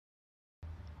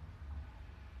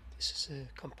This is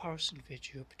a comparison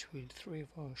video between three of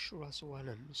our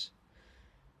Shirasawanums: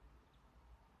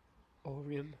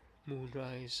 Aureum,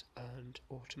 Moonrise and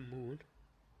Autumn Moon.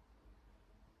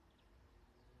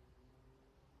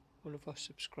 One of our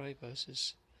subscribers,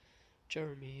 as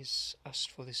Jeremy's, asked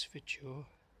for this video.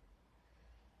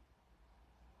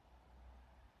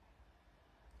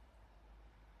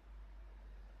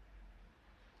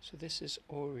 So this is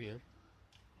Aureum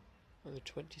on the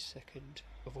 22nd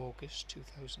of August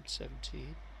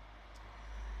 2017.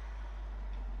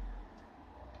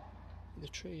 The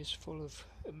tree is full of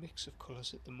a mix of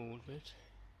colours at the moment: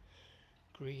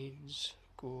 greens,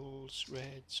 golds,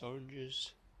 reds,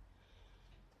 oranges.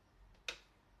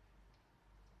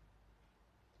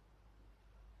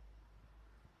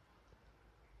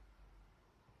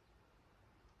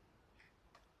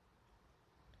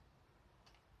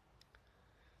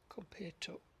 Compared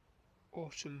to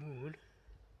Autumn Moon,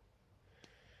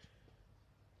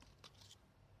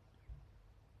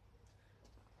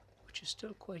 which is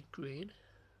still quite green.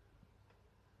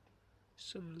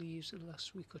 Some leaves in the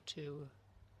last week or two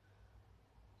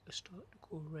are starting to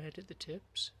go red at the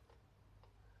tips,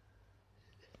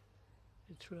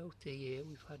 and throughout the year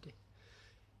we've had,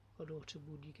 on Autumn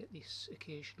Moon, you get this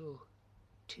occasional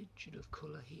tinge of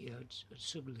colour here on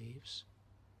some leaves.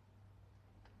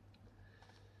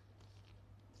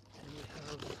 And we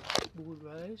have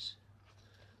Moonrise,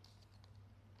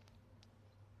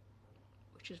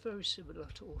 which is very similar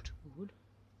to Autumn Moon.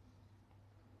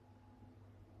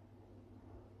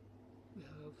 We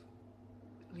have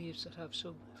leaves that have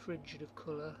some fringing of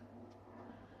colour.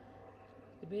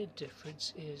 The main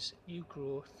difference is new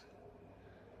growth,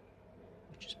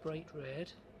 which is bright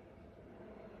red,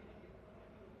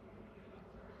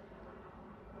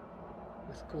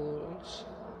 with golds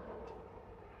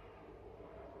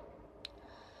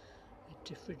and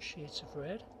different shades of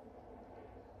red.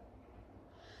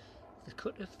 The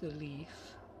cut of the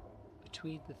leaf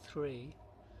between the three,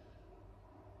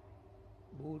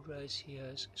 Moonrise here,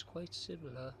 is quite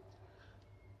similar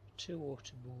to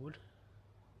Autumn Moon.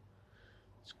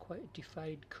 It's quite a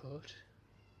defined cut.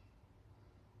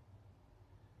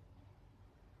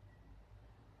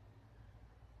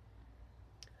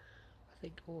 I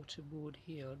think Autumn Moon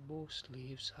here on most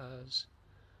leaves has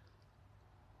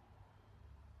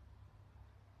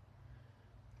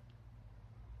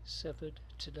seven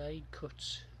to nine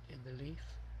cuts in the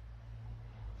leaf.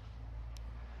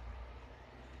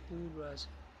 Moonrise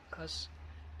has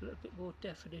a little bit more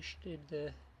definition in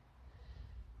the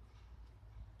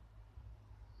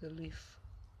leaf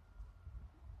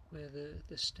where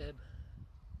the stem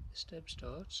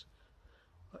starts,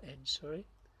 or ends, sorry.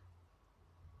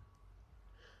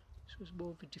 So it's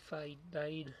more of a defined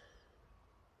nine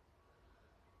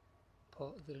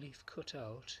part of the leaf cut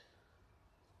out.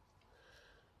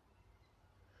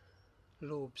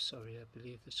 Lobes, sorry, I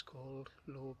believe it's called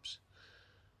lobes.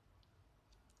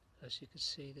 As you can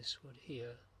see, this one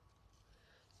here,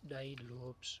 9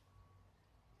 lobes.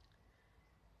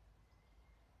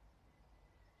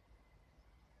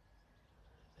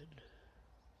 And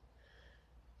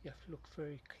you have to look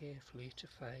very carefully to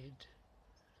find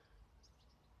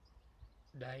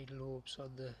 9 lobes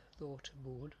on the Autumn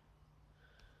Moon,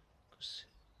 because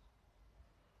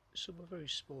some are very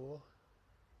small.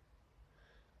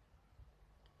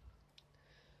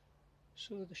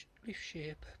 So the leaf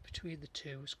shape between the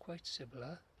two is quite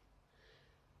similar,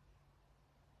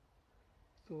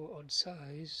 though on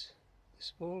size, the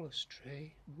smallest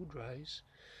tree, Moonrise,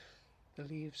 the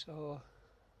leaves are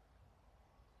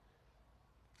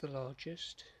the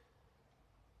largest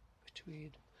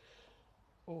between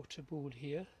Autumn Moon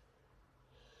here,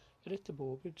 and at the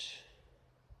moment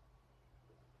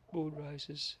Moonrise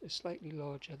is slightly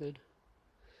larger than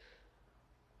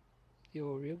the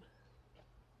Aureum.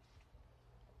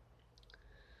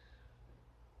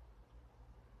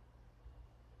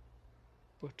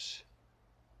 But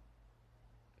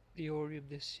the Aureum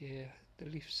this year, the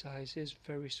leaf size is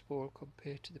very small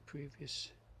compared to the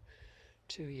previous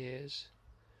 2 years,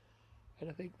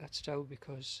 and I think that's down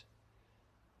because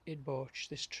in March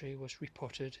this tree was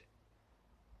repotted,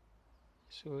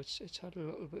 so it's had a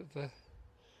little bit of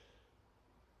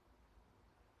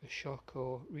a shock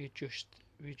or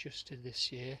readjusting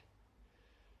this year,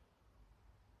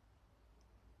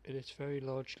 and it's very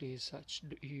large leaves that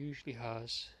it usually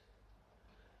has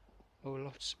are a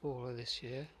lot smaller this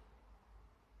year.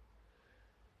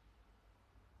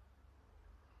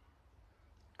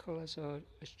 Colours are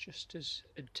just as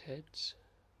intense,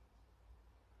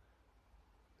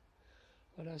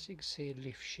 and as you can see in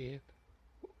leaf shape,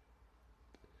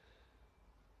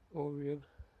 Aureum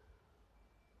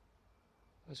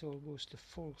has almost a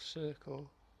full circle,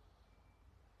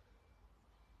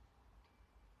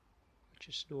 which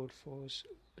is known for as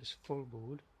full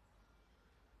moon.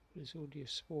 There's only a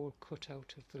small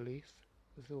cutout of the leaf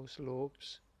with those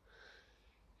lobes.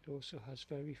 It also has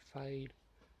very fine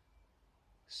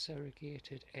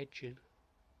serrated edging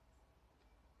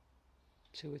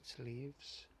to its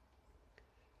leaves,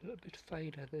 a little bit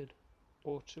finer than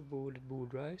autumn moon and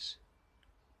moonrise.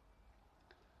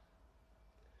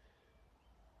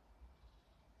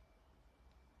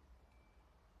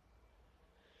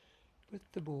 At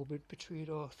the moment, between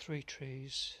our three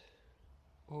trees,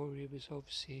 Aureum is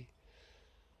obviously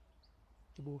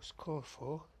the most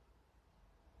colourful,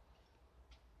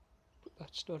 but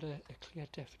that's not a clear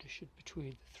definition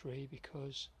between the three,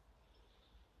 because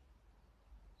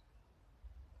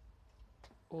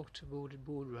autumn moon and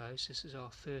moonrise, this is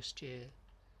our first year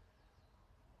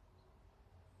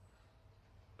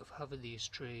of having these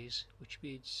trees, which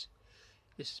means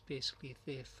this is basically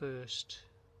their first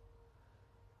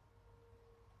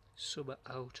summer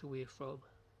out away from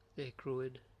their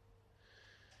growing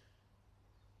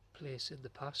place in the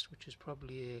past, which is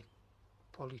probably a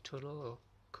polytunnel or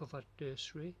covered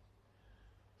nursery.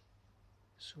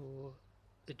 So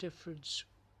the difference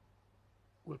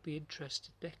will be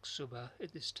interested next summer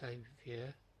at this time of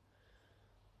year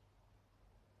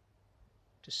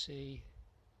to see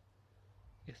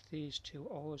if these two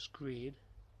are as green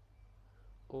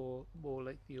or more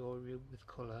like the Aureum with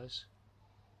colours,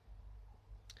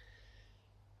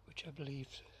 which I believe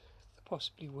they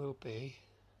possibly will be.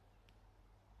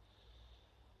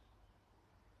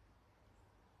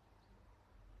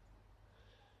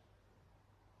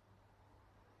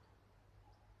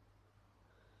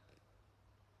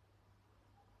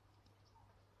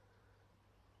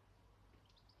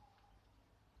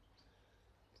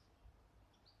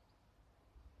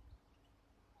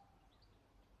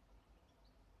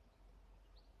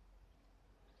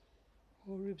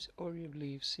 Aureum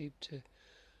leaves seem to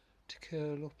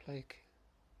curl up like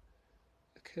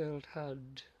a curled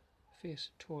hand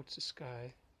facing towards the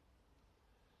sky,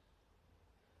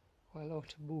 while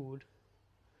autumn moon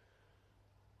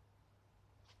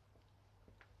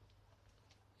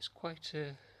is quite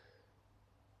a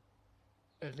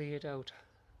laid out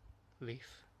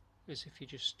leaf, as if you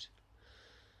just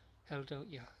held out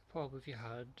your palm of your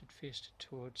hand and faced it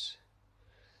towards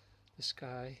the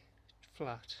sky,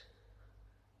 flat.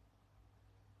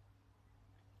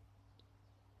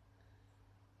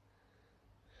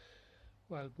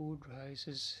 While moonrise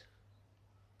is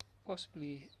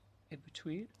possibly in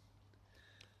between.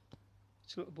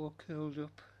 It's a little more curled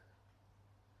up,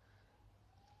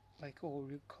 like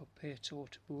Aureum compared to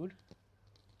autumn moon.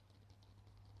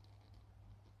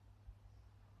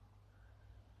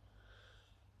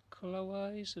 Colour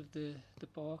wise of the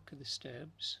bark and the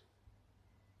stems,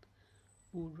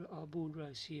 our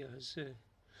moonrise here has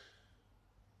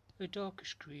a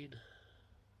darkish green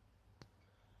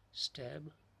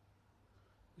stem,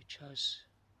 which has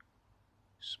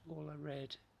smaller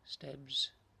red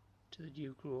stems to the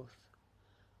new growth.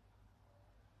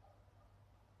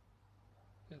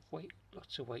 We have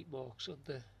lots of white marks on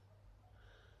the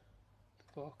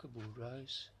bark of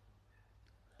moonrise.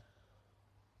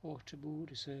 Autumn moon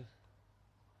is a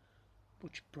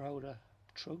much browner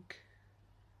trunk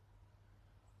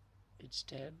and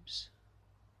stems.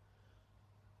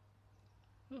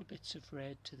 Little bits of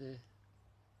red to the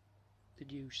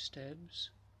new stems.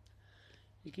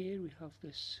 Again we have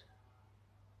this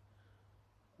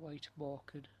white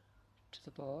marking to the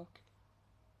bark.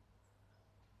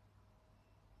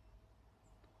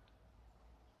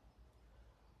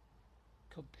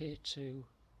 Compared to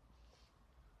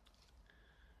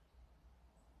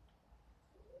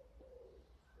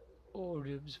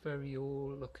Aureum's very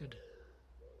old looking.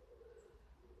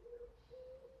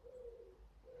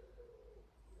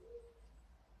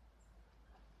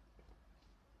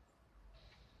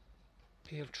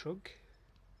 Pale trunk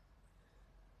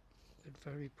and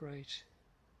very bright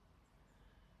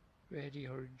reddy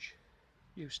orange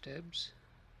new stems.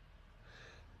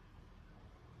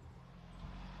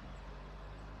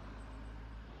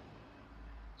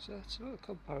 So that's a little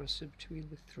comparison between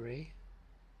the three.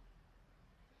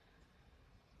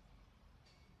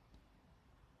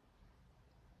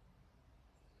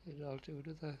 And I'll do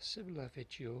another similar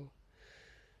video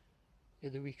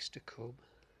in the weeks to come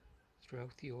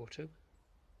throughout the autumn.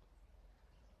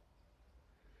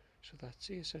 So that's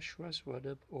Acer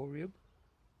Shirasawanum Aureum,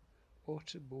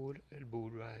 autumn moon and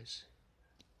moonrise.